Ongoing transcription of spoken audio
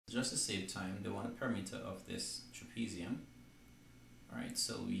just to save time, they want a perimeter of this trapezium. Alright,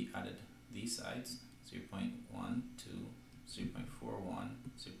 so we added these sides, 0.12, 0.41,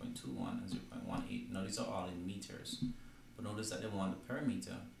 0.21, and 0.18. Now these are all in meters, but notice that they want the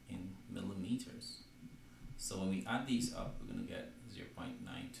perimeter in millimeters. So when we add these up, we're going to get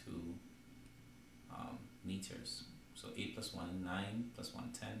 0.92 meters. So 8 plus 1 is 9, plus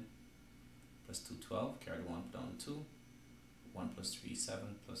 1 10, plus 2 12, carry the 1 down to 2, 1 plus 3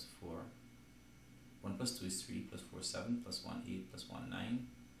 7, plus 4, 1 plus 2 is 3, plus 4 7, plus 1 8, plus 1 9,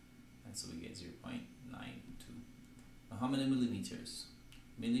 and so we get 0.92. Now how many millimeters?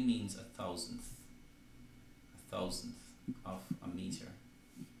 Milli means a thousandth of a meter.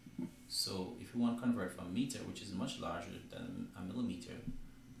 So if you want to convert from meter, which is much larger than a millimeter,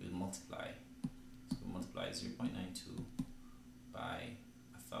 we'll multiply. So we'll multiply 0.92 by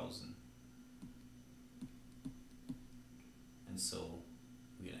 1,000. And so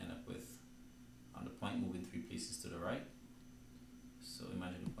we'll end up with, on the point, moving 3 places to the right. So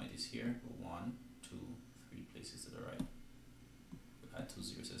imagine the point is here, 1, 2, 3 places to the right. We add 2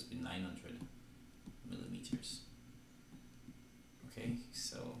 zeros, so it's been 900 millimeters. Okay,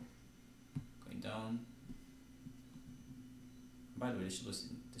 so going down. By the way, this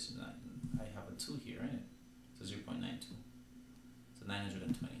is not, I have a 2 here, right? So 0.92. So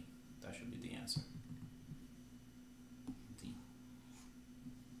 920. That should be the answer. D.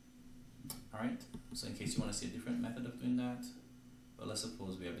 Alright, so in case you want to see a different method of doing that, well, let's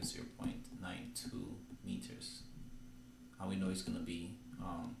suppose we have a 0.92 meters. And we know it's going to be,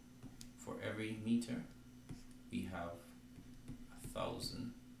 for every meter, we have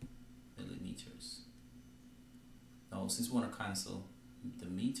 1,000 millimeters. Now, since we want to cancel the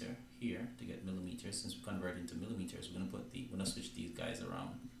meter here to get millimeters, since we convert into millimeters, we're going to switch these guys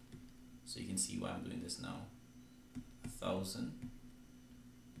around. So you can see why I'm doing this now. 1,000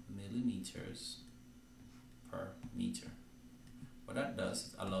 millimeters per meter. What that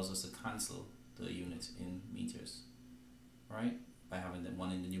does, it allows us to cancel the units in meters, right? By having them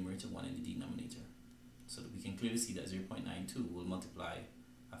one in the numerator, one in the denominator. So that we can clearly see that 0.92 will multiply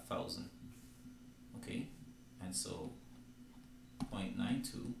 1,000. Okay, and so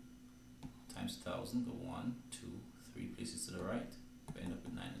 0.92 times 1,000 go 1, 2, 3 places to the right. We end up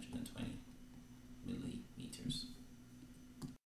with 920 millimeters.